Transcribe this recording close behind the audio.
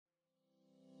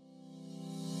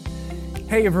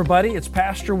Hey everybody, it's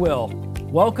Pastor Will.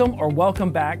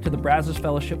 Welcome back to the Brazos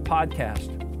Fellowship Podcast.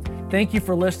 Thank you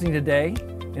for listening today.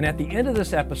 And at the end of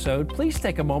this episode, please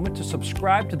take a moment to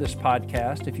subscribe to this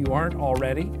podcast if you aren't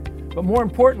already. But more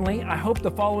importantly, I hope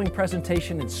the following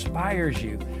presentation inspires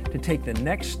you to take the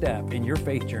next step in your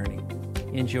faith journey.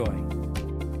 Enjoy.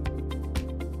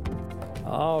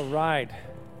 All right.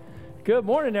 Good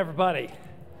morning, everybody.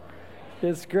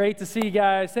 It's great to see you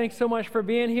guys. Thanks so much for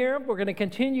being here. We're going to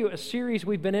continue a series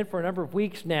we've been in for a number of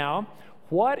weeks now.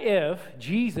 What if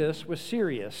Jesus was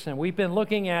serious? And we've been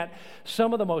looking at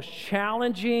some of the most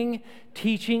challenging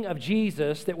teaching of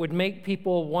Jesus that would make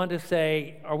people want to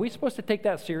say, are we supposed to take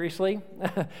that seriously?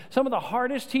 Some of the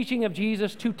hardest teaching of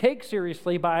Jesus to take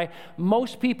seriously by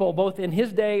most people, both in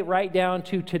his day right down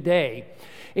to today.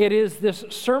 It is this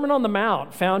Sermon on the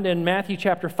Mount found in Matthew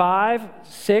chapter 5,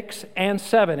 6, and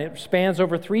 7. It spans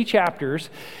over 3 chapters,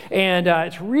 and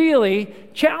it's really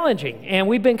challenging. And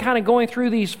we've been kind of going through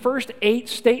these first 8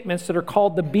 statements that are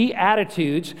called the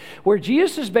Beatitudes, where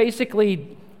Jesus is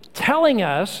basically telling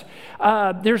us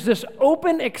there's this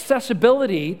open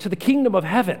accessibility to the kingdom of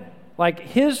heaven, like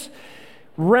his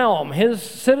realm, his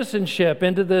citizenship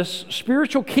into this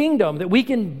spiritual kingdom that we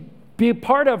can be a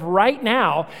part of right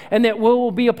now, and that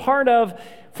we'll be a part of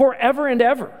forever and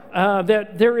ever.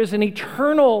 That there is an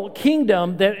eternal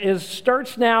kingdom that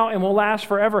starts now and will last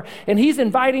forever, and he's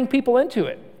inviting people into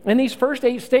it. In these first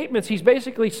 8 statements, he's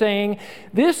basically saying,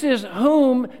 this is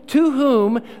to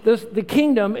whom the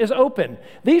kingdom is open.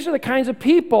 These are the kinds of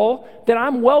people that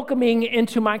I'm welcoming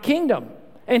into my kingdom.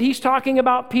 And he's talking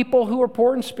about people who are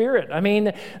poor in spirit. I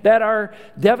mean, that are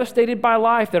devastated by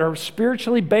life, that are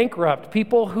spiritually bankrupt,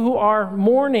 people who are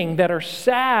mourning, that are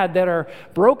sad, that are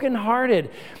brokenhearted,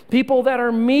 people that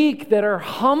are meek, that are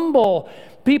humble,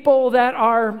 people that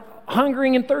are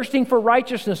hungering and thirsting for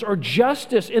righteousness or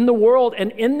justice in the world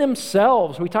and in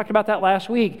themselves. We talked about that last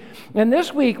week. And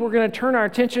this week, we're going to turn our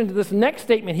attention to this next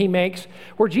statement he makes,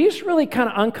 where Jesus really kind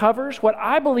of uncovers what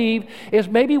I believe is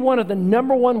maybe one of the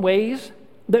number one ways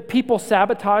that people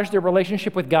sabotage their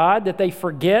relationship with God, that they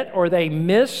forget or they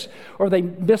miss or they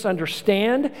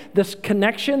misunderstand this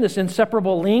connection, this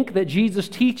inseparable link that Jesus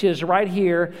teaches right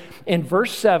here in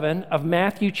verse 7 of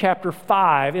Matthew chapter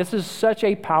 5. This is such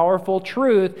a powerful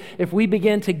truth. If we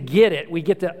begin to get it, we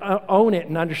get to own it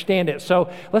and understand it.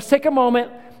 So let's take a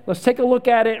moment. Let's take a look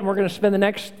at it, and we're going to spend the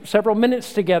next several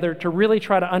minutes together to really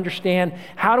try to understand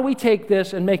how do we take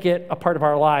this and make it a part of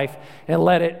our life and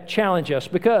let it challenge us,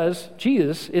 because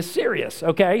Jesus is serious,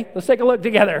 okay? Let's take a look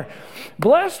together.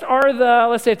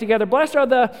 Let's say it together, blessed are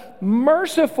the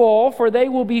merciful, for they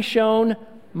will be shown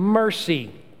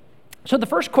mercy. So the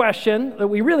first question that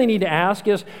we really need to ask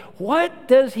is, what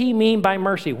does he mean by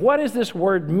mercy? What does this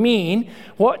word mean?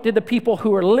 What did the people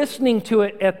who were listening to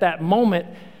it at that moment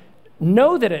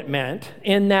know that it meant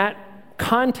in that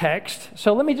context?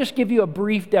 So let me just give you a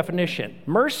brief definition.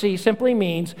 Mercy simply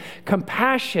means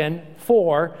compassion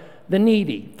for the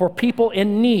needy, for people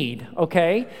in need,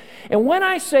 okay? And when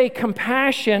I say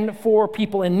compassion for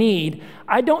people in need,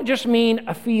 I don't just mean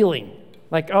a feeling,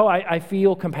 like, oh, I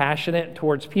feel compassionate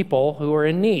towards people who are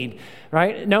in need,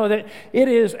 right? No, that it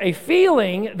is a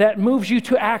feeling that moves you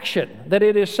to action, that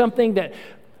it is something that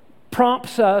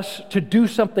prompts us to do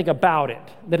something about it,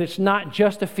 that it's not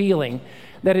just a feeling,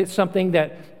 that it's something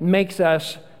that makes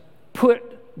us put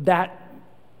that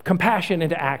compassion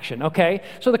into action, okay?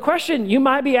 So the question you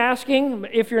might be asking,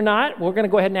 if you're not, we're going to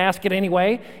go ahead and ask it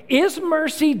anyway, is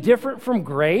mercy different from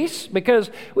grace? Because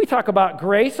we talk about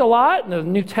grace a lot in the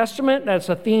New Testament. That's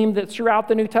a theme that's throughout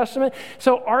the New Testament.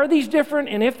 So are these different?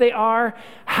 And if they are,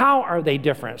 how are they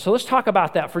different? So let's talk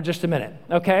about that for just a minute,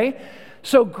 okay?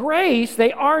 So grace,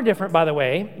 they are different, by the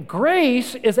way.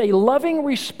 Grace is a loving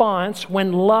response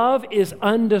when love is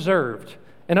undeserved.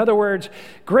 In other words,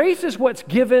 grace is what's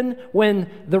given when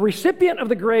the recipient of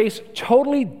the grace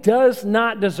totally does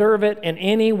not deserve it in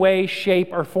any way, shape,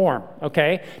 or form,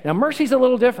 okay? Now, mercy's a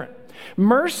little different.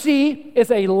 Mercy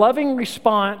is a loving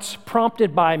response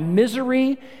prompted by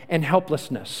misery and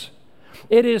helplessness.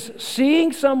 It is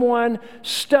seeing someone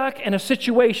stuck in a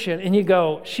situation and you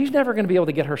go, she's never going to be able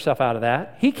to get herself out of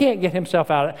that. He can't get himself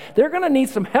out of it. They're going to need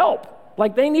some help.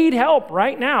 Like they need help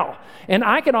right now. And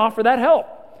I can offer that help.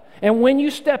 And when you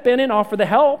step in and offer the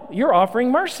help, you're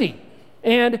offering mercy.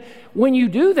 And when you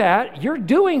do that, you're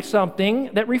doing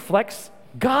something that reflects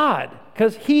God,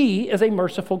 because he is a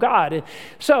merciful God.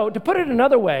 So to put it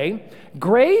another way,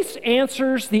 grace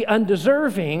answers the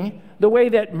undeserving the way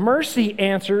that mercy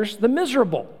answers the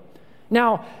miserable.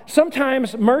 Now,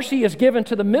 sometimes mercy is given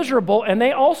to the miserable, and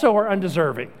they also are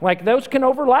undeserving. Like, those can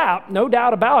overlap, no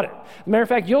doubt about it. As a matter of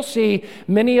fact, you'll see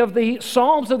many of the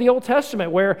Psalms of the Old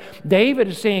Testament where David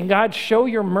is saying, God, show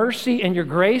your mercy and your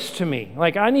grace to me.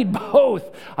 Like, I need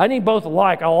both. I need both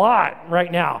like a lot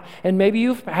right now. And maybe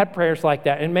you've had prayers like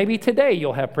that, and maybe today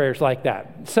you'll have prayers like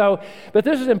that. So, but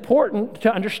this is important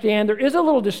to understand. There is a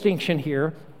little distinction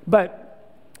here, but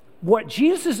what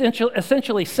Jesus is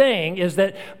essentially saying is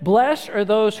that blessed are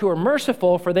those who are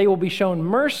merciful, for they will be shown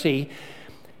mercy.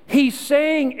 He's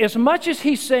saying, as much as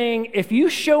he's saying, if you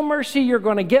show mercy, you're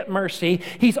going to get mercy,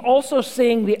 he's also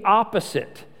saying the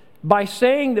opposite. By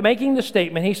making the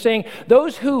statement, he's saying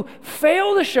those who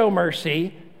fail to show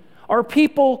mercy are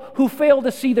people who fail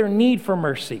to see their need for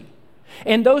mercy.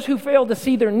 And those who fail to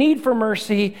see their need for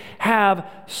mercy have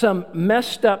some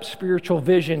messed up spiritual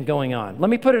vision going on. Let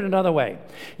me put it another way.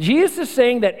 Jesus is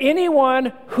saying that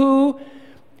anyone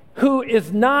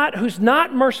who's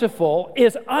not merciful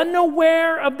is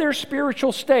unaware of their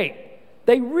spiritual state.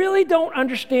 They really don't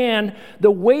understand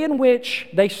the way in which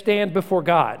they stand before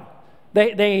God.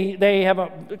 They have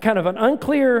a kind of an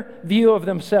unclear view of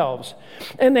themselves.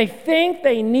 And they think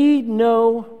they need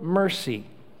no mercy.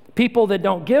 People that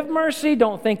don't give mercy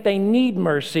don't think they need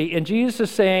mercy. And Jesus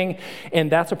is saying, and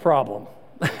that's a problem.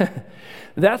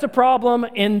 That's a problem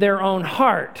in their own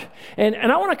heart. And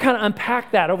I want to kind of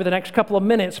unpack that over the next couple of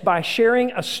minutes by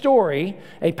sharing a story,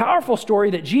 a powerful story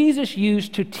that Jesus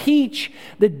used to teach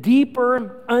the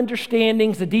deeper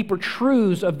understandings, the deeper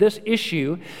truths of this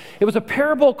issue. It was a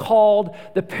parable called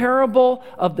the parable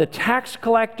of the tax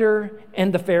collector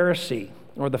and the Pharisee.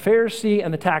 Or the Pharisee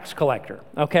and the tax collector,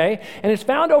 okay? And it's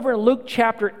found over in Luke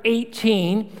chapter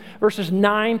 18, verses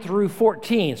 9 through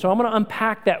 14. So I'm going to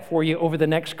unpack that for you over the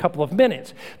next couple of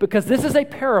minutes, because this is a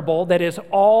parable that is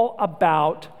all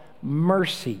about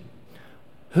mercy.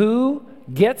 Who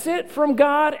gets it from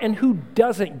God and who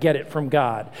doesn't get it from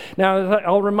God. Now,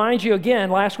 I'll remind you again,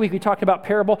 last week we talked about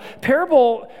parable.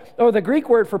 Parable, or the Greek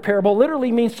word for parable,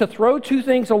 literally means to throw two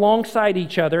things alongside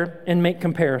each other and make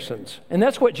comparisons. And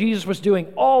that's what Jesus was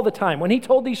doing all the time. When he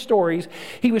told these stories,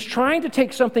 he was trying to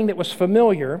take something that was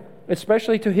familiar,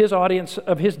 especially to his audience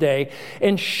of his day,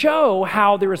 and show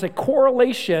how there is a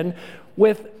correlation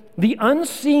with the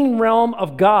unseen realm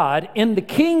of God in the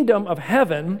kingdom of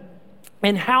heaven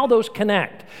and how those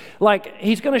connect. Like,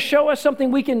 he's going to show us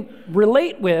something we can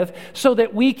relate with so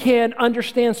that we can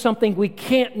understand something we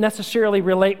can't necessarily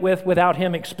relate with without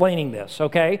him explaining this,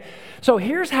 okay? So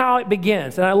here's how it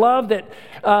begins. And I love that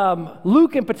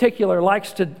Luke in particular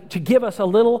likes to give us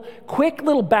a quick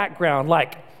little background.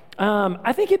 Like,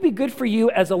 I think it'd be good for you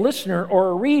as a listener or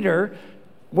a reader,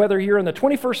 whether you're in the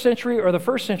 21st century or the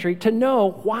first century, to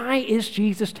know, why is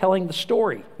Jesus telling the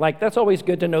story? Like, that's always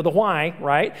good to know the why,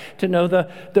 right? To know the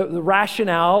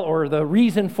rationale or the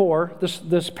reason for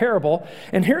this parable.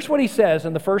 And here's what he says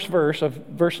in the first verse of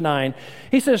verse 9.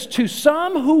 He says, to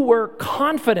some who were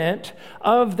confident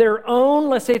of their own,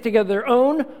 let's say it together, their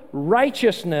own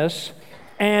righteousness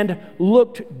and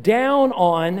looked down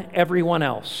on everyone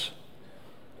else.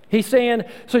 He's saying,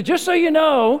 so just so you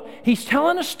know, he's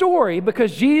telling a story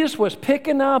because Jesus was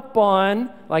picking up on,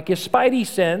 like, his spidey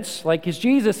sense, like his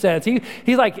Jesus sense.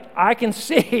 He's like, I can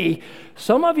see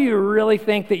some of you really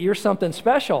think that you're something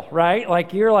special, right?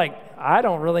 Like, you're like, I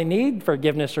don't really need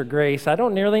forgiveness or grace. I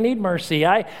don't really need mercy.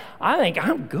 I think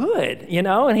I'm good, you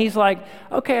know? And he's like,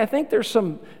 okay, I think there's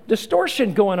some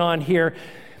distortion going on here.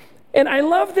 And I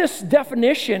love this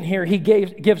definition here he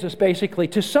gives us basically,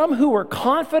 to some who are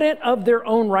confident of their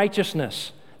own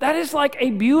righteousness. That is like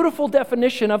a beautiful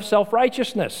definition of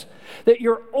self-righteousness, that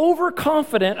you're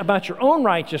overconfident about your own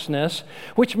righteousness,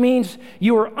 which means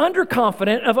you are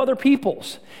underconfident of other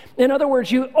people's. In other words,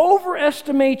 you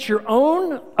overestimate your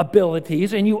own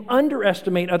abilities and you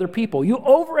underestimate other people. You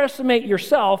overestimate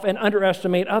yourself and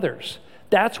underestimate others.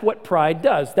 That's what pride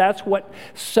does. That's what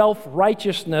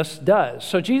self-righteousness does.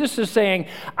 So Jesus is saying,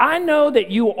 I know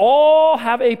that you all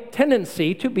have a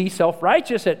tendency to be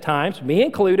self-righteous at times, me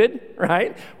included,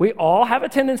 right? We all have a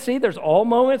tendency. There's all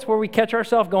moments where we catch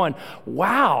ourselves going,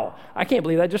 wow, I can't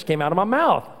believe that just came out of my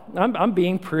mouth. I'm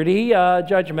being pretty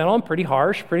judgmental and pretty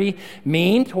harsh, pretty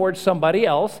mean towards somebody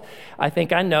else. I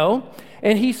think I know.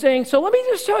 And he's saying, so let me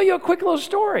just tell you a quick little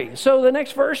story. So the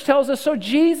next verse tells us, so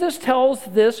Jesus tells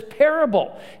this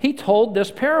parable. He told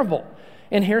this parable.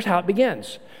 And here's how it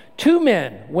begins. 2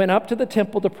 men went up to the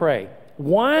temple to pray.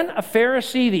 One a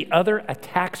Pharisee, the other a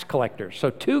tax collector.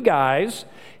 So 2 guys.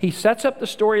 He sets up the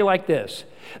story like this.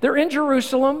 They're in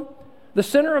Jerusalem, the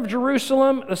center of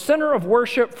Jerusalem, the center of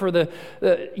worship for the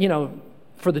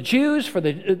Jews, for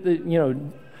the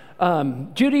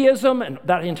Judaism and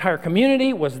that entire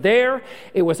community was there.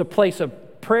 It was a place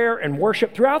of prayer and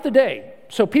worship throughout the day.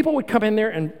 So people would come in there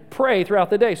and pray throughout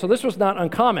the day. So this was not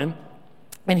uncommon.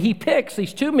 And he picks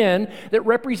these two men that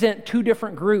represent two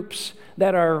different groups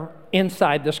that are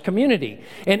inside this community.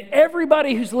 And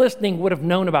everybody who's listening would have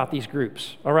known about these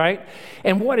groups, all right?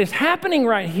 And what is happening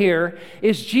right here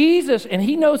is Jesus, and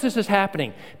he knows this is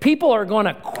happening. People are going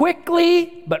to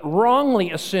quickly but wrongly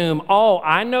assume, oh,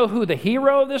 I know who the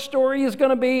hero of this story is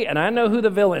going to be, and I know who the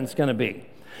villain's going to be.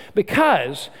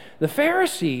 Because the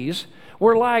Pharisees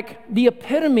were like the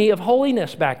epitome of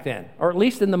holiness back then, or at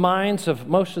least in the minds of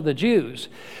most of the Jews,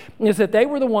 is that they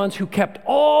were the ones who kept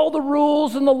all the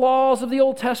rules and the laws of the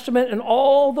Old Testament and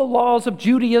all the laws of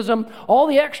Judaism, all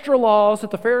the extra laws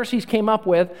that the Pharisees came up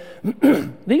with.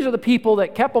 These are the people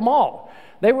that kept them all.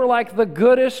 They were like the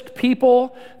goodest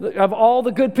people of all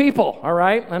the good people, all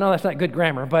right? I know that's not good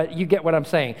grammar, but you get what I'm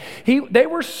saying. They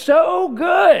were so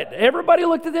good. Everybody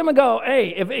looked at them and go, hey,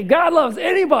 if God loves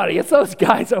anybody, it's those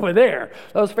guys over there,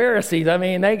 those Pharisees. I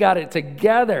mean, they got it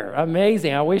together.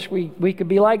 Amazing. I wish we could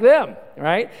be like them,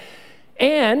 right?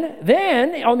 And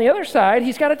then on the other side,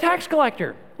 he's got a tax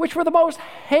collector, which were the most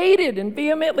hated and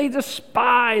vehemently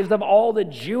despised of all the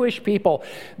Jewish people.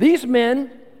 These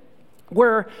men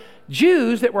were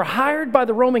Jews that were hired by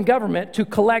the Roman government to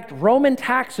collect Roman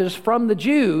taxes from the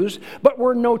Jews, but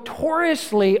were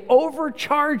notoriously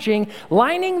overcharging,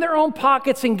 lining their own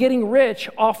pockets and getting rich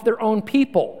off their own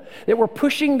people. They were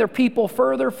pushing their people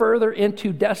further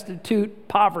into destitute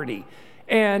poverty.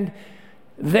 And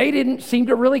they didn't seem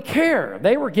to really care.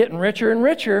 They were getting richer and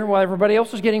richer while everybody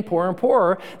else was getting poorer and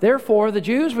poorer. Therefore, the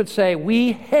Jews would say,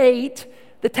 we hate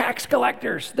the tax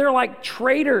collectors. They're like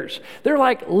traitors. They're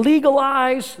like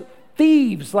legalized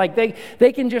thieves. Like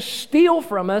they can just steal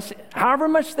from us however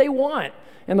much they want.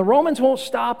 And the Romans won't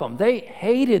stop them. They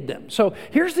hated them. So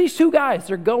here's these two guys.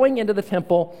 They're going into the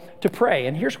temple to pray.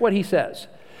 And here's what he says.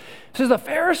 He says, the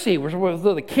Pharisee, where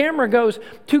the camera goes,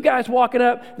 two guys walking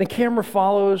up, the camera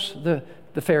follows the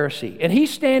Pharisee. And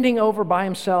he's standing over by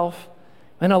himself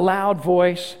in a loud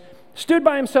voice, stood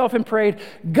by himself and prayed,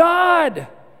 God,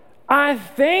 I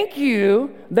thank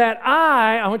you that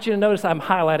I want you to notice I'm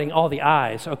highlighting all the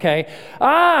I's, okay?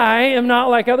 I am not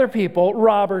like other people,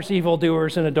 robbers,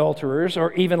 evildoers, and adulterers,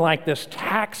 or even like this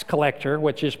tax collector,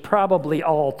 which is probably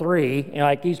all three.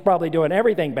 Like he's probably doing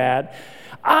everything bad.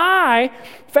 I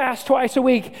fast twice a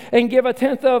week and give a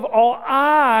tenth of all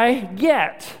I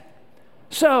get.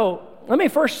 So let me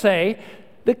first say,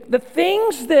 the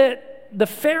things that the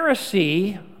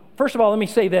Pharisee, first of all, let me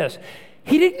say this.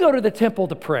 He didn't go to the temple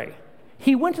to pray.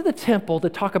 He went to the temple to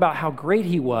talk about how great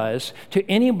he was to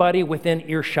anybody within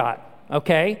earshot,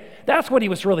 okay? That's what he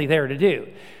was really there to do.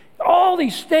 All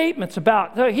these statements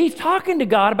about, he's talking to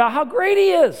God about how great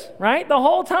he is, right? The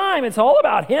whole time, it's all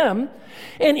about him.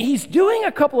 And he's doing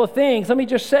a couple of things, let me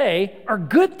just say, are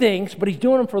good things, but he's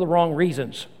doing them for the wrong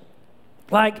reasons.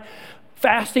 Like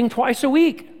fasting twice a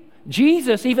week.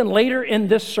 Jesus, even later in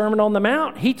this Sermon on the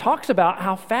Mount, he talks about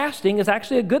how fasting is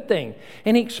actually a good thing.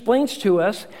 And he explains to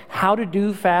us how to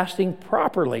do fasting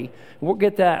properly. We'll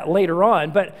get that later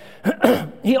on. But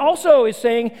he also is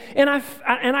saying, and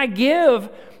I give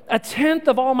a tenth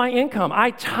of all my income. I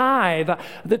tithe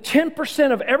the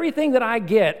 10% of everything that I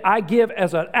get, I give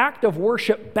as an act of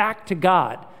worship back to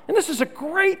God. And this is a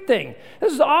great thing.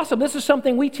 This is awesome. This is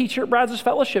something we teach here at Brazos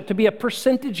Fellowship, to be a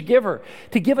percentage giver,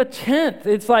 to give a tenth.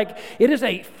 It's like, it is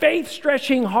a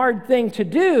faith-stretching, hard thing to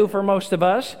do for most of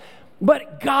us,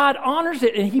 but God honors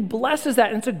it and he blesses that,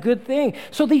 and it's a good thing.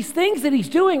 So these things that he's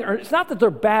doing, it's not that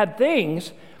they're bad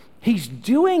things. He's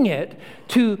doing it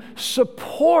to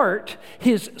support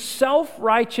his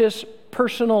self-righteous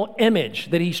personal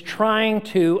image that he's trying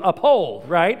to uphold,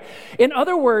 right? In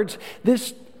other words,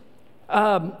 this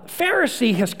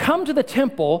Pharisee has come to the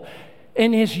temple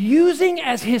and is using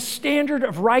as his standard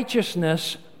of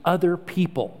righteousness other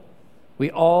people. We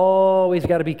always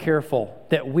got to be careful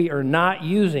that we are not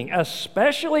using,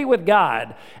 especially with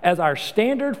God, as our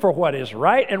standard for what is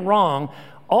right and wrong,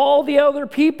 all the other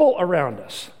people around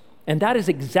us. And that is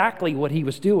exactly what he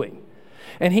was doing.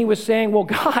 And he was saying, well,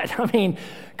 God, I mean,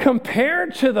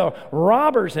 compared to the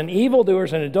robbers and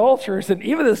evildoers and adulterers and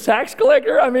even the tax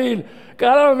collector, I mean,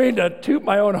 God, I don't mean to toot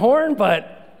my own horn,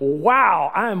 but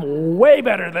wow, I'm way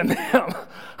better than them.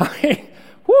 I mean,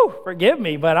 forgive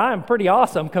me, but I'm pretty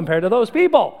awesome compared to those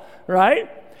people, right?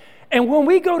 And when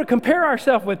we go to compare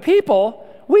ourselves with people,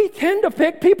 we tend to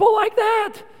pick people like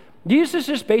that. Jesus is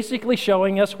just basically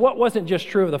showing us what wasn't just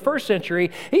true of the first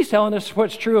century. He's telling us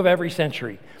what's true of every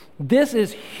century. This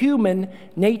is human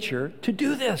nature to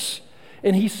do this.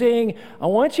 And he's saying, I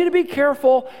want you to be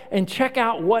careful and check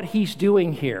out what he's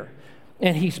doing here.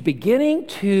 And he's beginning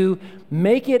to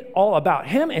make it all about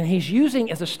him, and he's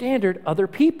using as a standard other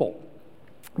people.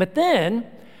 But then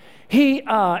he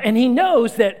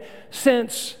knows that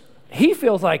since he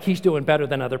feels like he's doing better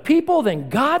than other people, then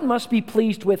God must be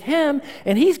pleased with him,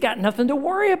 and he's got nothing to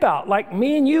worry about. Like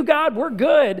me and you, God, we're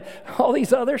good. All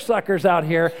these other suckers out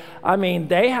here, I mean,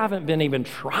 they haven't been even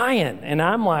trying, and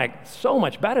I'm like so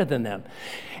much better than them.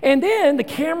 And then the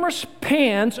camera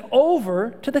pans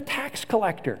over to the tax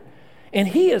collector, and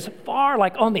he is far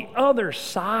like on the other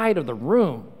side of the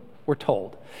room, we're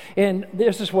told. And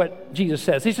this is what Jesus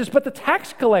says. He says, but the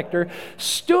tax collector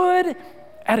stood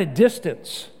at a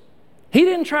distance. He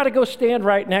didn't try to go stand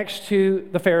right next to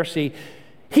the Pharisee.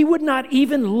 He would not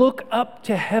even look up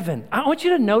to heaven. I want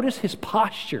you to notice his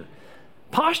posture.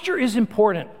 Posture is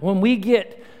important when we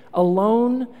get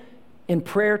alone in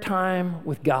prayer time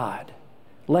with God.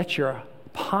 Let your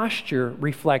posture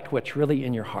reflect what's really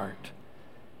in your heart.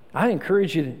 I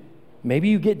encourage you to, maybe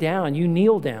you get down, you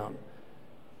kneel down,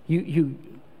 you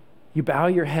bow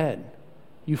your head,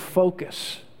 you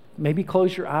focus. Maybe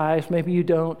close your eyes, maybe you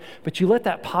don't, but you let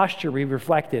that posture be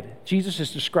reflected. Jesus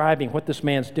is describing what this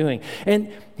man's doing.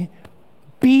 And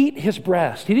beat his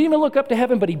breast. He didn't even look up to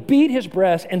heaven, but he beat his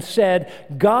breast and said,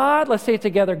 God, let's say it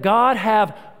together, God,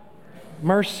 have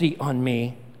mercy on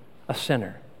me, a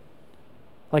sinner.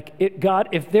 God,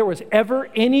 if there was ever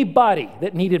anybody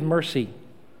that needed mercy,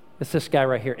 it's this guy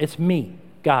right here. It's me,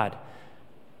 God.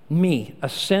 Me, a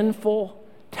sinful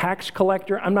tax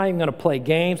collector. I'm not even going to play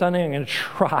games. I'm not even going to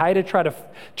try to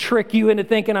trick you into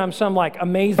thinking I'm some like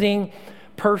amazing,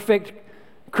 perfect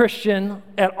Christian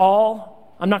at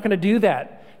all. I'm not going to do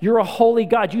that. You're a holy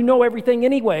God. You know everything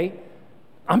anyway.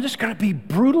 I'm just going to be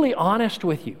brutally honest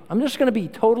with you. I'm just going to be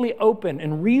totally open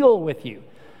and real with you.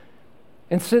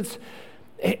 And since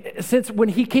when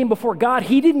he came before God,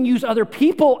 he didn't use other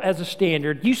people as a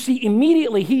standard. You see,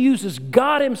 immediately he uses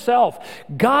God himself,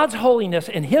 God's holiness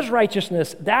and his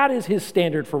righteousness. That is his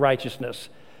standard for righteousness.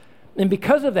 And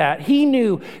because of that, he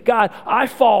knew, God, I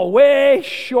fall way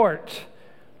short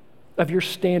of your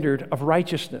standard of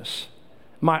righteousness.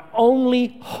 My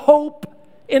only hope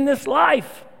in this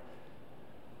life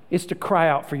is to cry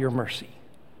out for your mercy.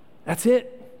 That's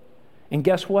it. And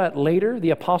guess what? Later, the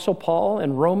Apostle Paul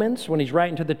in Romans, when he's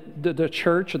writing to the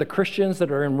church or the Christians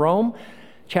that are in Rome,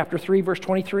 chapter 3, verse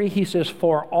 23, he says,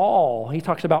 for all, he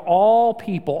talks about all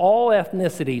people, all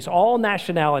ethnicities, all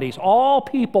nationalities, all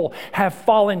people have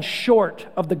fallen short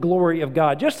of the glory of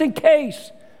God. Just in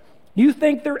case you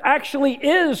think there actually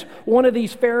is one of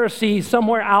these Pharisees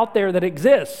somewhere out there that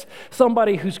exists,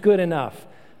 somebody who's good enough.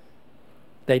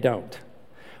 They don't.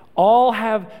 All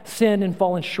have sinned and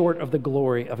fallen short of the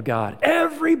glory of God.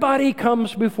 Everybody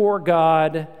comes before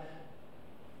God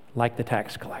like the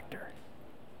tax collector.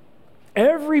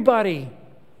 Everybody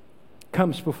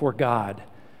comes before God,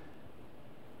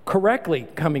 correctly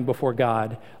coming before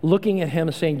God, looking at him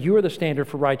and saying, you are the standard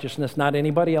for righteousness, not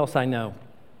anybody else I know.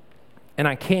 And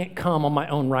I can't come on my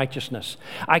own righteousness.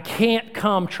 I can't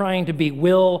come trying to be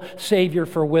Will, Savior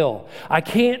for Will. I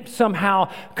can't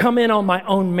somehow come in on my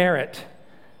own merit.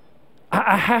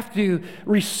 I have to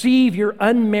receive your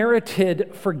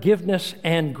unmerited forgiveness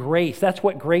and grace. That's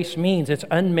what grace means. It's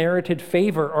unmerited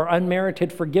favor or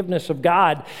unmerited forgiveness of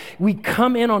God. We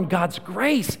come in on God's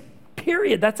grace,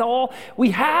 period. That's all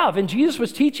we have. And Jesus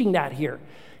was teaching that here.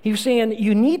 He was saying,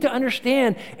 you need to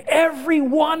understand, every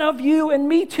one of you and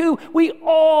me too, we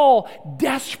all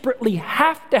desperately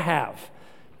have to have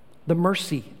the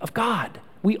mercy of God.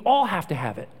 We all have to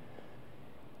have it.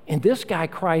 And this guy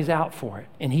cries out for it,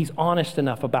 and he's honest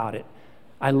enough about it.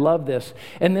 I love this.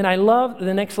 And then I love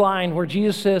the next line where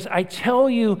Jesus says, I tell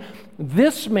you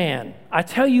this man,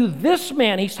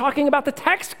 he's talking about the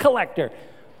tax collector,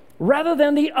 rather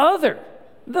than the other.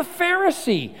 The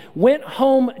Pharisee went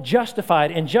home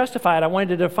justified. And justified, I wanted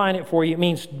to define it for you, it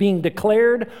means being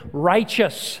declared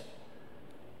righteous.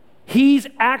 He's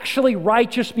actually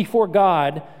righteous before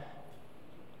God,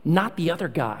 not the other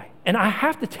guy. And I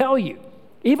have to tell you,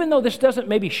 even though this doesn't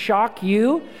maybe shock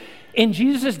you, in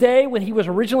Jesus' day, when he was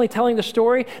originally telling the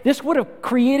story, this would have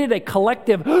created a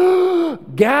collective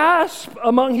gasp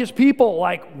among his people.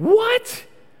 Like, what?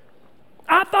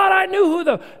 I thought I knew who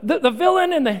the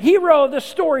villain and the hero of this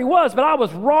story was, but I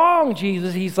was wrong,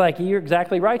 Jesus. He's like, you're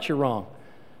exactly right, you're wrong.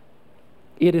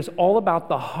 It is all about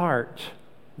the heart.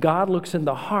 God looks in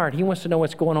the heart. He wants to know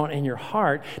what's going on in your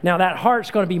heart. Now, that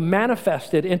heart's going to be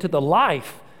manifested into the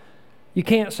life. You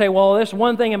can't say, well, there's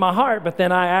one thing in my heart, but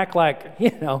then I act like,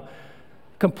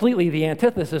 completely the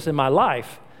antithesis in my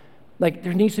life. Like,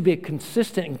 there needs to be a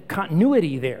consistent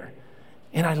continuity there.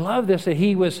 And I love this, that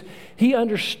he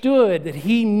understood that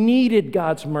he needed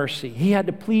God's mercy. He had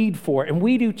to plead for it, and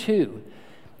we do too.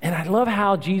 And I love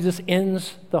how Jesus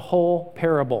ends the whole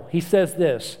parable. He says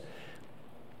this.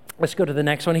 Let's go to the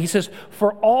next one. He says,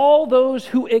 "For all those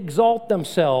who exalt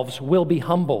themselves will be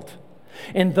humbled,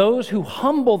 and those who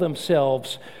humble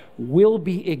themselves will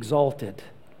be exalted."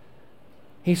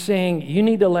 He's saying you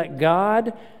need to let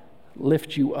God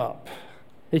lift you up,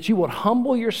 that you would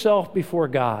humble yourself before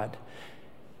God.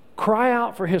 Cry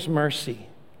out for his mercy.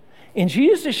 And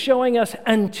Jesus is showing us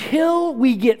until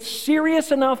we get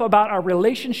serious enough about our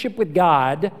relationship with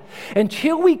God,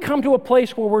 until we come to a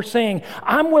place where we're saying,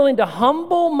 I'm willing to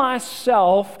humble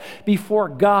myself before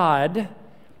God,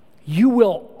 you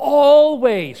will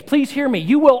always, please hear me,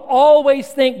 you will always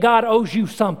think God owes you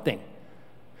something.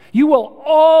 You will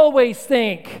always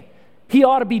think he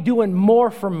ought to be doing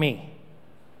more for me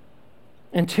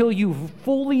until you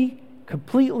fully,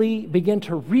 completely begin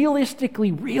to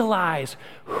realistically realize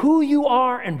who you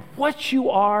are and what you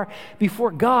are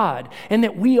before God, and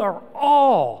that we are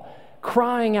all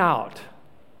crying out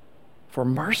for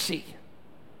mercy.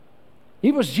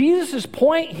 It was Jesus'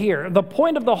 point here. The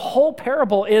point of the whole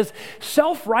parable is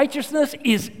self-righteousness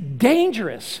is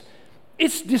dangerous.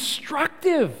 It's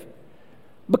destructive,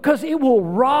 because it will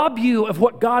rob you of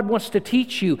what God wants to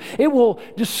teach you. It will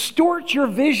distort your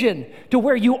vision to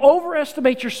where you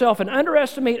overestimate yourself and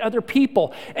underestimate other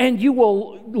people, and you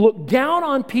will look down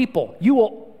on people. You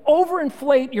will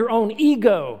overinflate your own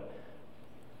ego,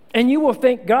 and you will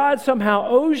think God somehow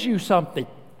owes you something,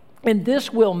 and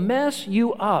this will mess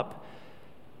you up.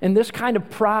 And this kind of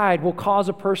pride will cause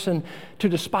a person to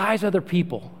despise other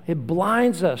people. It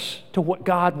blinds us to what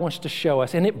God wants to show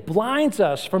us, and it blinds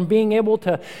us from being able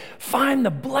to find the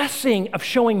blessing of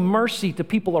showing mercy to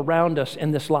people around us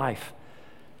in this life.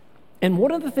 And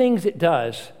one of the things it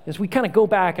does is we kind of go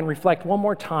back and reflect one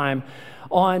more time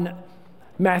on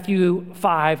Matthew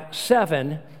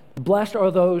 5:7. Blessed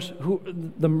are those who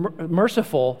the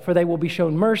merciful, for they will be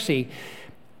shown mercy.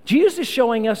 Jesus is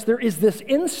showing us there is this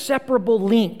inseparable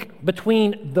link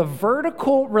between the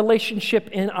vertical relationship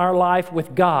in our life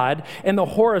with God and the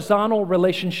horizontal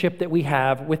relationship that we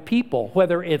have with people,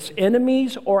 whether it's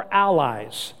enemies or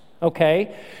allies,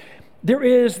 okay? There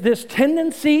is this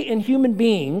tendency in human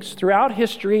beings throughout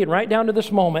history and right down to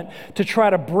this moment to try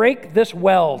to break this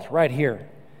weld right here.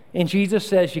 And Jesus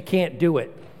says you can't do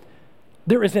it.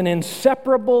 There is an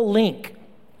inseparable link.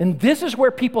 And this is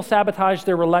where people sabotage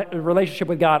their relationship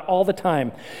with God all the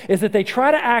time, is that they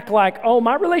try to act like, oh,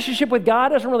 my relationship with God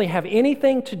doesn't really have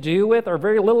anything to do with, or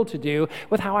very little to do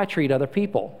with, how I treat other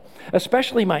people,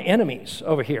 especially my enemies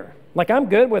over here. Like, I'm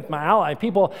good with my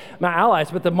allies,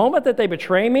 but the moment that they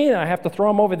betray me and I have to throw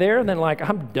them over there, then like,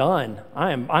 I'm done.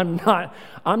 I'm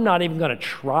not even going to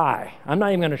try. I'm not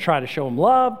even going to try to show them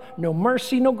love, no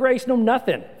mercy, no grace, no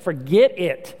nothing. Forget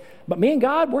it. But me and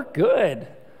God, we're good.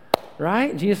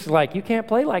 Right? Jesus is like, you can't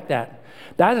play like that.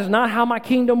 That is not how my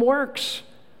kingdom works.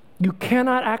 You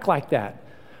cannot act like that.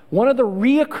 One of the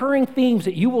reoccurring themes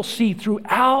that you will see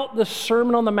throughout the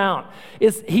Sermon on the Mount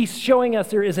is he's showing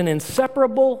us there is an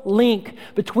inseparable link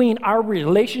between our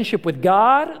relationship with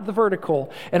God, the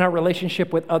vertical, and our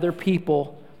relationship with other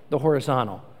people, the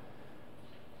horizontal.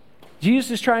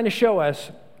 Jesus is trying to show us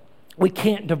we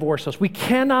can't divorce us. We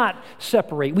cannot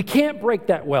separate. We can't break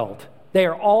that weld. They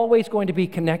are always going to be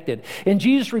connected. And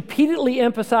Jesus repeatedly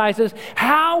emphasizes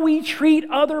how we treat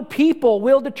other people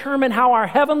will determine how our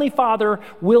Heavenly Father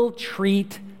will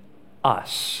treat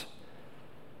us.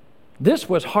 This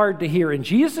was hard to hear in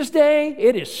Jesus' day.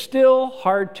 It is still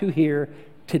hard to hear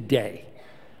today.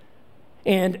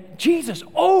 And Jesus,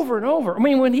 over and over,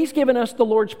 when he's given us the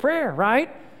Lord's Prayer, right?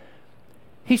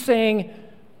 He's saying,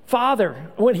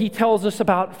 Father, when he tells us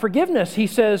about forgiveness, he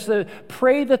says,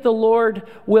 pray that the Lord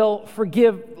will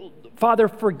forgive, Father,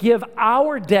 forgive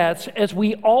our debts as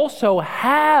we also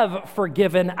have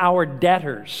forgiven our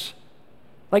debtors.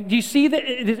 Like, do you see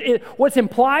that? What's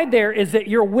implied there is that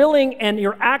you're willing and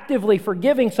you're actively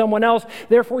forgiving someone else,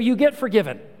 therefore you get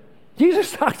forgiven.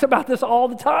 Jesus talks about this all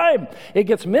the time. It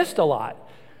gets missed a lot.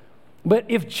 But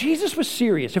if Jesus was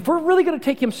serious, if we're really going to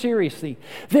take him seriously,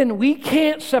 then we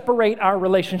can't separate our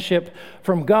relationship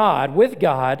from God, with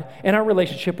God, and our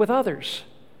relationship with others.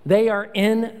 They are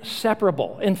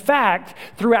inseparable. In fact,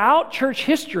 throughout church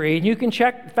history, and you can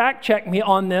fact check me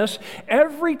on this,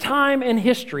 every time in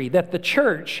history that the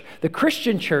church, the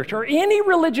Christian church, or any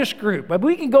religious group, but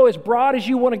we can go as broad as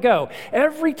you want to go,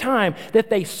 every time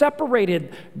that they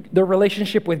separated their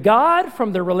relationship with God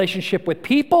from their relationship with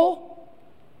people,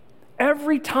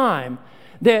 every time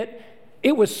that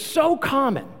it was so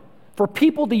common for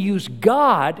people to use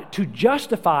God to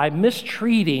justify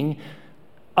mistreating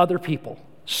other people,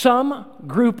 some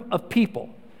group of people.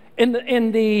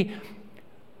 In the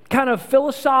kind of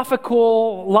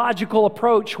philosophical, logical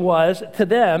approach was to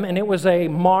them, and it was a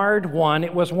marred one,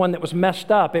 it was one that was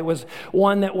messed up, it was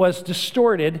one that was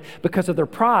distorted because of their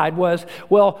pride, was,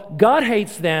 well, God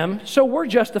hates them, so we're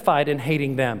justified in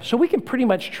hating them. So we can pretty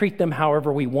much treat them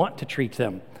however we want to treat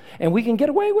them, and we can get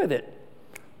away with it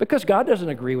because God doesn't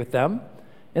agree with them,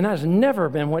 and that has never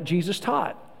been what Jesus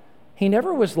taught. He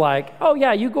never was like, oh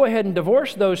yeah, you go ahead and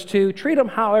divorce those two, treat them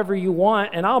however you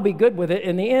want, and I'll be good with it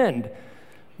in the end.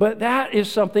 But that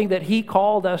is something that he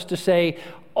called us to say,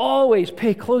 always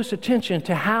pay close attention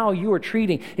to how you are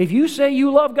treating. If you say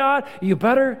you love God, you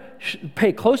better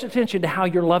pay close attention to how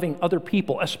you're loving other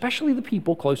people, especially the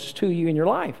people closest to you in your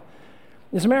life.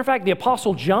 As a matter of fact, the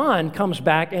Apostle John comes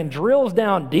back and drills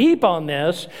down deep on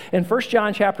this in 1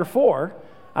 John chapter 4.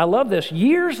 I love this.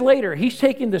 Years later, he's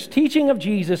taking this teaching of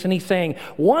Jesus and he's saying,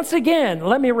 once again,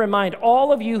 let me remind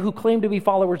all of you who claim to be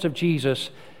followers of Jesus,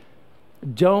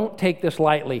 don't take this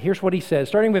lightly. Here's what he says,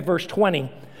 starting with verse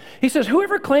 20. He says,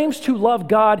 whoever claims to love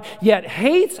God yet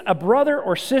hates a brother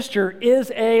or sister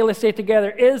is let's say it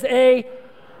together, is a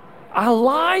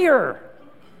liar.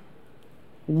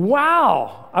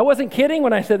 Wow. I wasn't kidding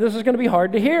when I said this is going to be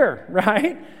hard to hear,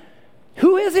 right?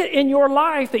 Who is it in your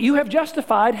life that you have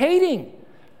justified hating?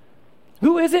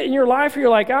 Who is it in your life where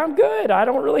you're like, I'm good. I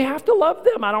don't really have to love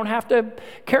them. I don't have to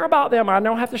care about them. I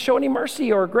don't have to show any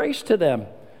mercy or grace to them.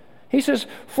 He says,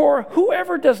 for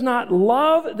whoever does not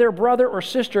love their brother or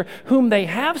sister whom they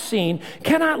have seen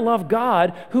cannot love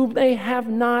God whom they have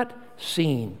not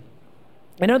seen.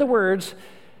 In other words,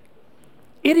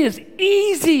 it is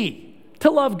easy to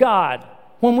love God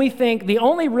when we think the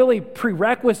only really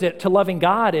prerequisite to loving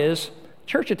God is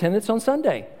church attendance on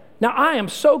Sunday. Now, I am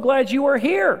so glad you are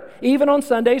here, even on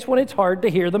Sundays when it's hard to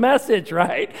hear the message,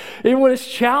 right? And when it's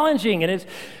challenging and it's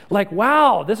like,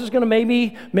 wow, this is going to make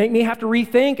me have to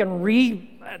rethink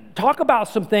and talk about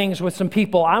some things with some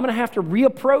people. I'm going to have to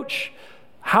reapproach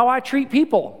how I treat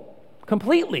people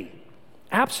completely,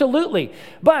 absolutely.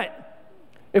 But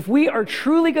if we are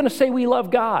truly going to say we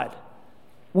love God,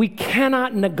 we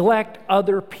cannot neglect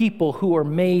other people who are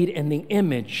made in the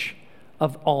image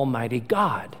of Almighty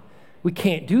God. We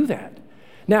can't do that.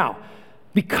 Now,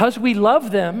 because we love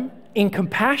them in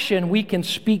compassion, we can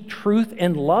speak truth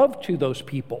and love to those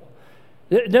people.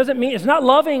 It doesn't mean, it's not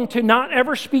loving to not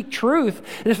ever speak truth.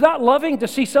 It's not loving to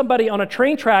see somebody on a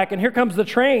train track and here comes the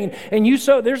train and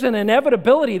there's an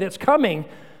inevitability that's coming,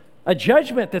 a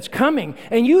judgment that's coming,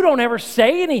 and you don't ever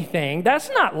say anything. That's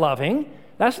not loving.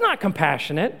 That's not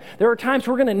compassionate. There are times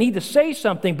we're going to need to say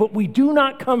something, but we do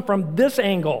not come from this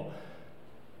angle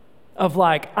of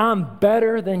like, I'm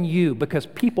better than you, because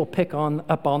people pick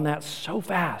up on that so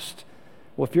fast.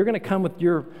 Well, if you're going to come with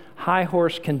your high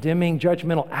horse, condemning,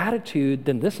 judgmental attitude,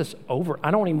 then this is over.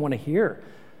 I don't even want to hear.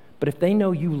 But if they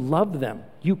know you love them,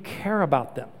 you care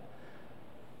about them,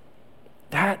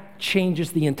 that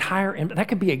changes the entire, that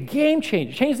could be a game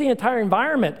changer, change the entire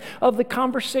environment of the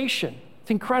conversation.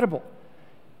 It's incredible.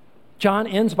 John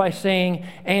ends by saying,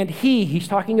 and he's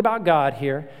talking about God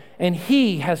here, and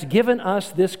he has given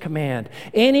us this command.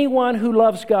 Anyone who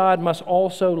loves God must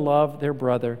also love their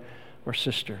brother or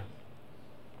sister.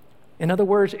 In other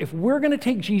words, if we're going to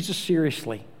take Jesus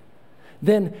seriously,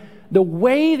 then the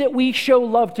way that we show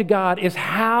love to God is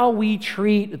how we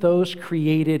treat those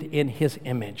created in his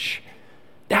image.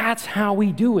 That's how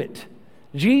we do it.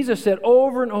 Jesus said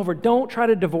over and over, don't try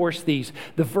to divorce these,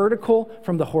 the vertical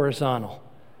from the horizontal.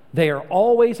 They are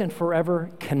always and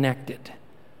forever connected.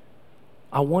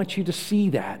 I want you to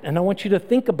see that, and I want you to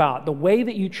think about the way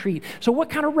that you treat. So what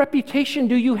kind of reputation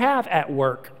do you have at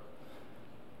work,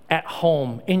 at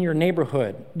home, in your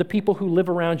neighborhood, the people who live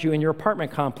around you in your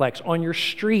apartment complex, on your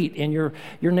street, in your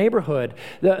neighborhood,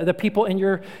 the people in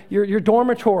your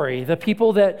dormitory, the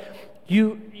people that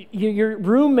your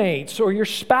roommates or your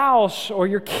spouse or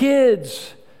your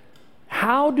kids?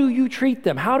 How do you treat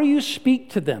them? How do you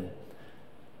speak to them?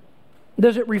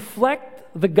 Does it reflect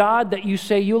the God that you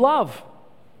say you love?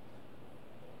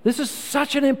 This is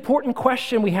such an important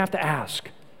question we have to ask.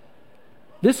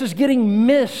 This is getting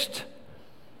missed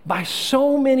by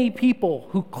so many people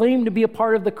who claim to be a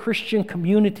part of the Christian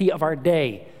community of our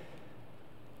day.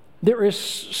 There is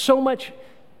so much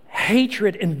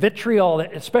hatred and vitriol,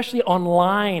 especially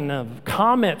online, of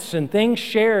comments and things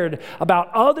shared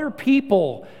about other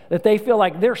people that they feel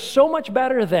like they're so much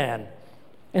better than,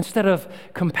 instead of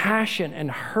compassion and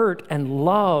hurt and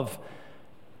love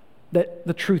that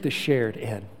the truth is shared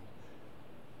in.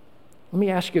 Let me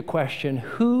ask you a question.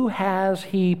 Who has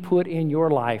He put in your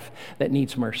life that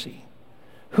needs mercy?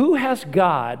 Who has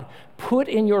God put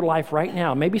in your life right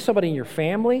now? Maybe somebody in your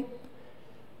family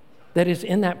that is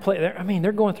in that place. I mean,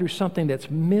 they're going through something that's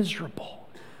miserable.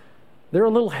 They're a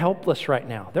little helpless right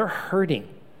now. They're hurting.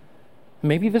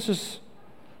 Maybe this is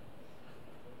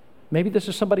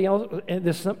somebody else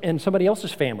in somebody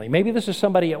else's family. Maybe this is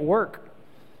somebody at work.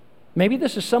 Maybe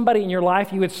this is somebody in your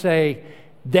life you would say,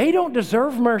 they don't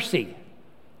deserve mercy.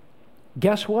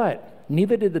 Guess what?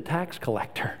 Neither did the tax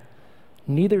collector.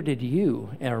 Neither did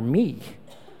you or me.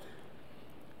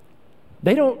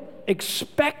 They don't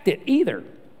expect it either,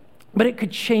 but it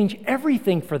could change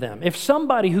everything for them. If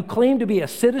somebody who claimed to be a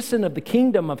citizen of the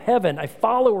kingdom of heaven, a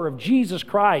follower of Jesus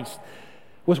Christ,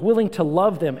 was willing to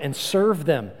love them and serve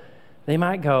them, they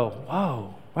might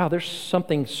go, wow, there's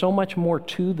something so much more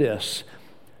to this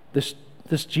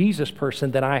Jesus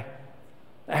person than I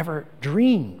ever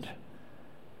dreamed.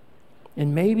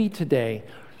 And maybe today,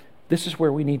 this is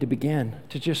where we need to begin,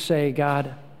 to just say,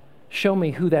 God, show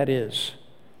me who that is.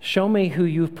 Show me who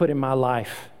you've put in my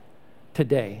life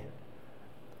today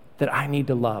that I need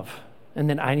to love and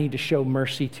that I need to show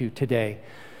mercy to today.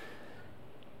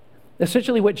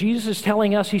 Essentially what Jesus is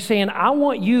telling us, he's saying, I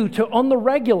want you to, on the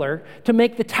regular, to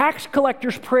make the tax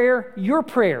collector's prayer your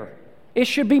prayer. It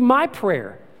should be my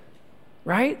prayer,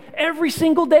 right? Every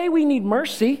single day we need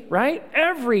mercy, right?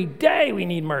 Every day we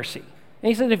need mercy. And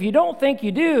he said, if you don't think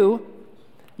you do,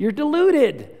 you're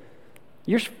deluded.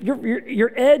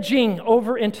 You're edging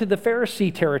over into the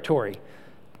Pharisee territory.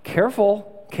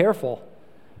 Careful.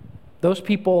 Those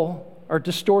people are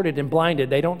distorted and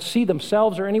blinded. They don't see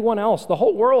themselves or anyone else. The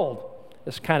whole world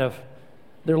is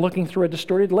they're looking through a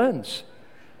distorted lens.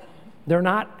 They're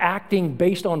not acting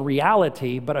based on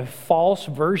reality, but a false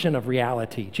version of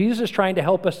reality. Jesus is trying to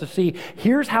help us to see,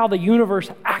 here's how the universe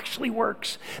actually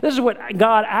works. This is what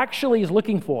God actually is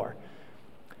looking for.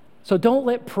 So don't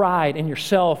let pride in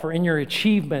yourself or in your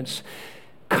achievements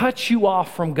cut you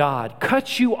off from God,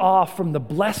 cut you off from the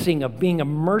blessing of being a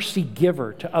mercy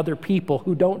giver to other people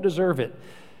who don't deserve it.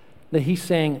 That he's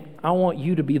saying, I want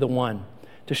you to be the one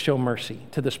to show mercy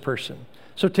to this person.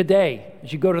 So today,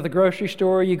 as you go to the grocery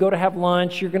store, you go to have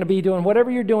lunch, you're going to be doing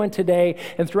whatever you're doing today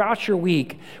and throughout your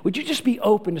week, would you just be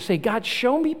open to say, God,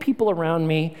 show me people around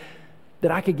me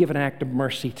that I could give an act of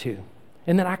mercy to,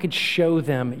 and that I could show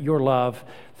them your love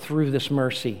through this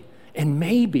mercy. And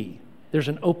maybe there's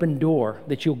an open door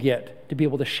that you'll get to be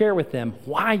able to share with them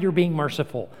why you're being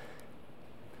merciful,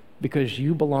 because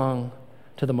you belong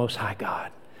to the Most High God,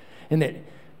 and that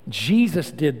Jesus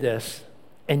did this.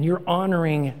 And you're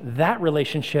honoring that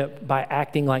relationship by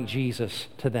acting like Jesus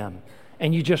to them.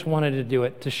 And you just wanted to do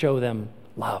it to show them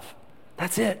love.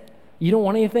 That's it. You don't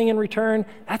want anything in return.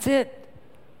 That's it.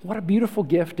 What a beautiful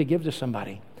gift to give to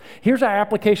somebody. Here's our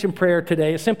application prayer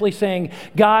today. It's simply saying,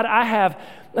 God,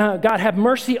 have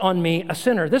mercy on me, a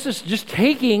sinner. This is just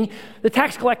taking the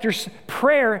tax collector's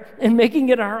prayer and making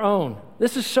it our own.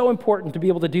 This is so important to be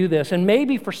able to do this. And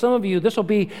maybe for some of you, this will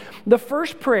be the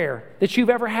first prayer that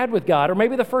you've ever had with God, or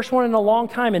maybe the first one in a long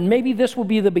time. And maybe this will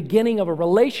be the beginning of a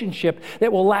relationship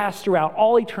that will last throughout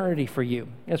all eternity for you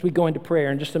as we go into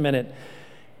prayer in just a minute.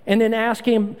 And then ask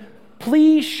Him,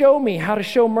 please show me how to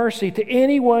show mercy to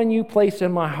anyone you place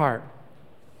in my heart.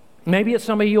 Maybe it's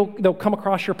somebody they'll come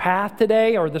across your path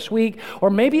today or this week, or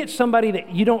maybe it's somebody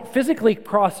that you don't physically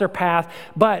cross their path,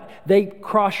 but they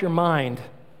cross your mind.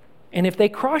 And if they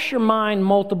cross your mind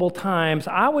multiple times,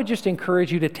 I would just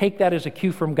encourage you to take that as a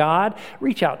cue from God.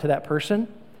 Reach out to that person.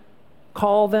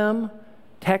 Call them,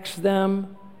 text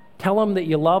them, tell them that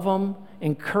you love them,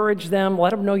 encourage them, let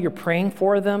them know you're praying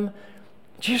for them.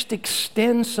 Just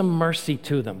extend some mercy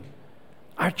to them.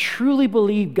 I truly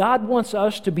believe God wants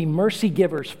us to be mercy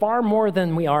givers far more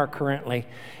than we are currently.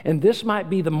 And this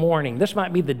might be the morning, this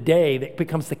might be the day that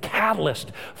becomes the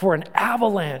catalyst for an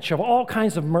avalanche of all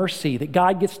kinds of mercy that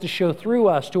God gets to show through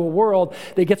us to a world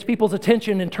that gets people's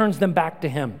attention and turns them back to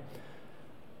Him.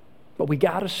 But we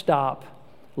got to stop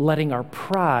letting our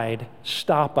pride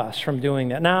stop us from doing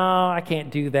that. No, I can't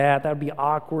do that. That would be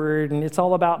awkward. And it's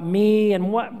all about me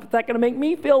and what's that going to make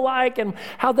me feel like, and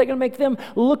how's that going to make them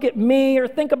look at me or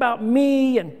think about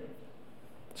me, and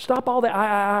stop all the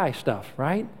I stuff,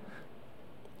 right?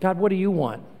 God, what do you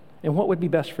want? And what would be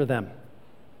best for them?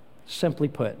 Simply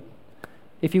put.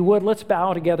 If you would, let's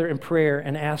bow together in prayer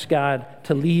and ask God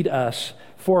to lead us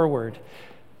forward,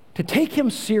 to take Him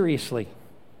seriously.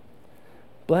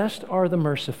 Blessed are the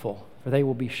merciful, for they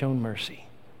will be shown mercy.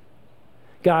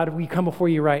 God, we come before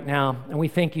you right now, and we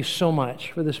thank you so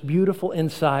much for this beautiful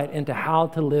insight into how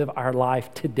to live our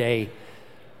life today.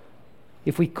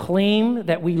 if we claim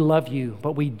that we love you,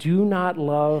 but we do not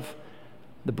love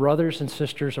the brothers and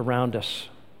sisters around us,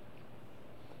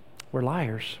 we're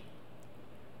liars.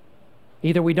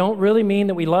 Either we don't really mean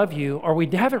that we love you, or we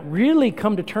haven't really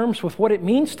come to terms with what it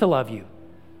means to love you.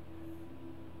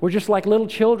 We're just like little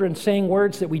children saying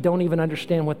words that we don't even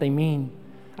understand what they mean.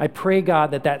 I pray,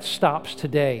 God, that that stops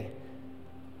today.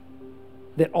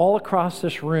 That all across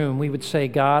this room we would say,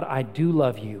 God, I do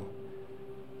love you.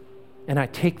 And I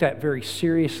take that very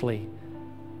seriously.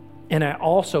 And I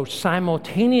also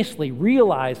simultaneously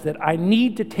realize that I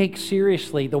need to take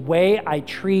seriously the way I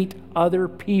treat other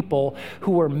people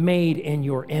who are made in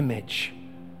your image.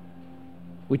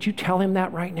 Would you tell him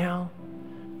that right now?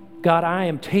 God, I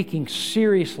am taking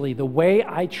seriously the way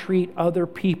I treat other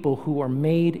people who are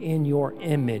made in your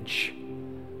image.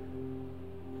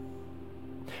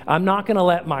 I'm not going to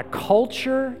let my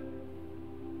culture,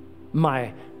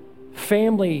 my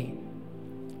family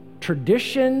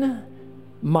tradition,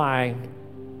 my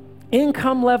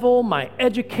income level, my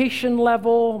education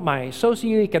level, my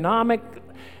socioeconomic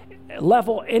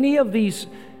level, any of these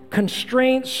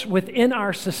constraints within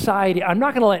our society, I'm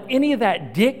not going to let any of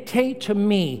that dictate to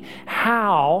me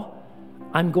how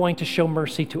I'm going to show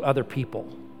mercy to other people.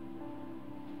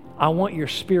 I want your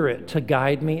Spirit to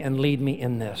guide me and lead me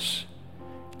in this.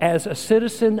 As a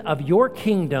citizen of your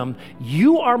kingdom,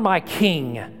 you are my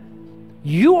king.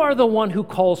 You are the one who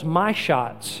calls my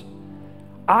shots.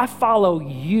 I follow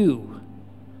you.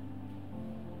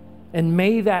 And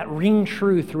may that ring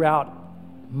true throughout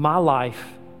my life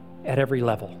at every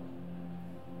level.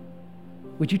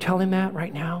 Would you tell him that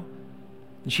right now?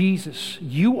 Jesus,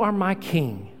 you are my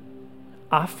king.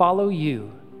 I follow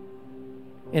you.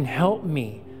 And help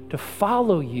me to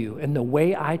follow you in the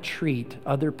way I treat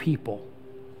other people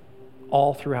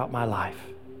all throughout my life.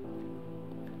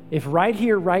 If right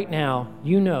here, right now,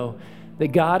 you know that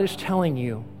God is telling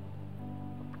you,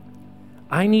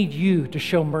 I need you to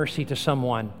show mercy to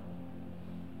someone,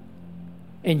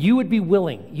 and you would be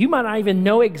willing, you might not even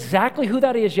know exactly who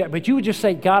that is yet, but you would just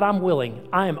say, God, I'm willing.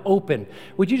 I am open.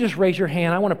 Would you just raise your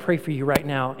hand? I want to pray for you right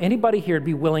now. Anybody here would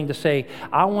be willing to say,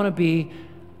 I want to be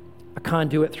a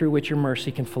conduit through which your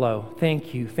mercy can flow.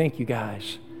 Thank you. Thank you,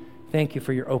 guys. Thank you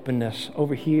for your openness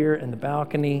over here in the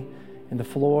balcony and the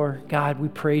floor. God, we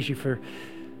praise you for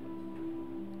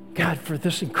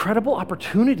this incredible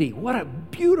opportunity. What a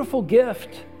beautiful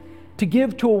gift to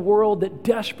give to a world that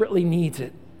desperately needs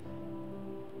it.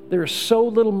 There is so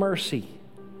little mercy.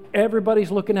 Everybody's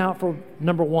looking out for,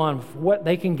 number one, what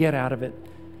they can get out of it.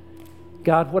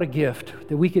 God, what a gift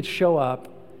that we could show up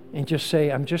and just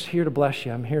say, I'm just here to bless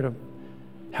you. I'm here to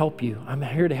help you. I'm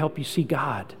here to help you see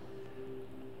God.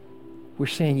 We're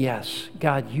saying, yes,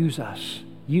 God, use us.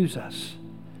 Use us.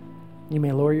 You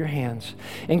may lower your hands.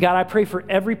 And God, I pray for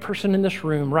every person in this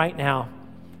room right now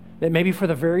that maybe for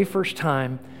the very first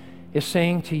time is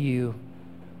saying to you,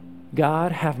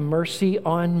 God, have mercy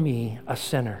on me, a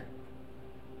sinner.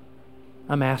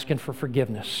 I'm asking for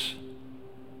forgiveness.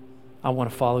 I want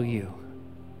to follow you.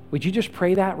 Would you just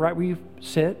pray that right where you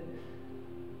sit?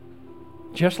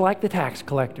 Just like the tax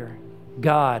collector.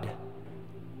 God,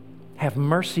 have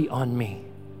mercy on me.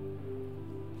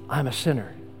 I'm a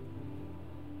sinner.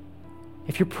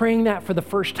 If you're praying that for the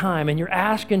first time and you're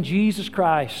asking Jesus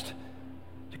Christ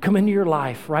to come into your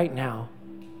life right now,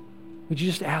 would you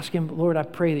just ask him, Lord, I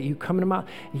pray that you come into my,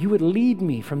 you would lead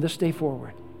me from this day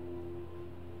forward.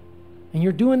 And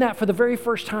you're doing that for the very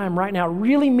first time right now,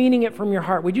 really meaning it from your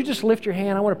heart. Would you just lift your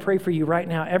hand? I want to pray for you right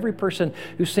now. Every person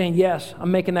who's saying, yes,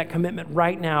 I'm making that commitment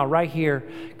right now, right here.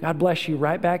 God bless you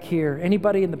right back here.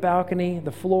 Anybody in the balcony,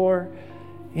 the floor,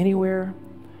 anywhere,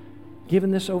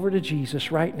 giving this over to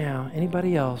Jesus right now.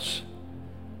 Anybody else?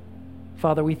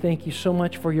 Father, we thank you so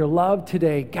much for your love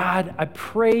today. God, I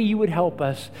pray you would help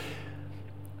us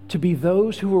to be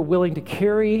those who are willing to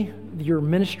carry your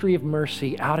ministry of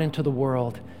mercy out into the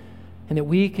world, and that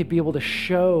we could be able to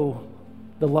show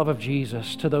the love of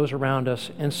Jesus to those around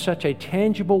us in such a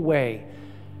tangible way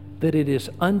that it is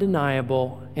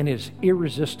undeniable and is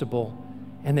irresistible,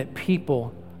 and that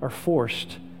people are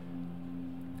forced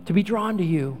to be drawn to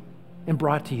you and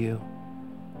brought to you,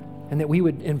 and that we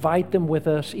would invite them with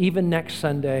us even next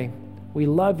Sunday. We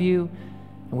love you.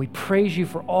 And we praise you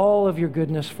for all of your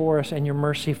goodness for us and your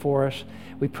mercy for us.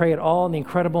 We pray it all in the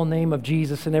incredible name of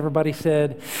Jesus. And everybody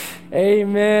said,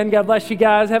 amen. God bless you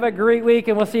guys. Have a great week,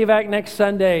 and we'll see you back next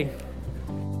Sunday.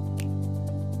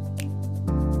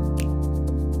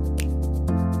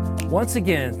 Once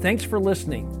again, thanks for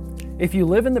listening. If you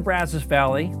live in the Brazos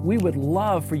Valley, we would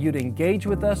love for you to engage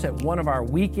with us at one of our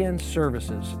weekend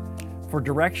services. For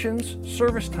directions,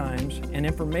 service times, and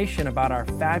information about our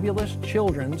fabulous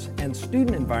children's and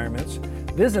student environments,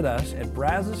 visit us at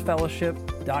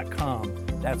brazosfellowship.com.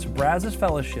 That's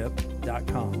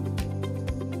brazosfellowship.com.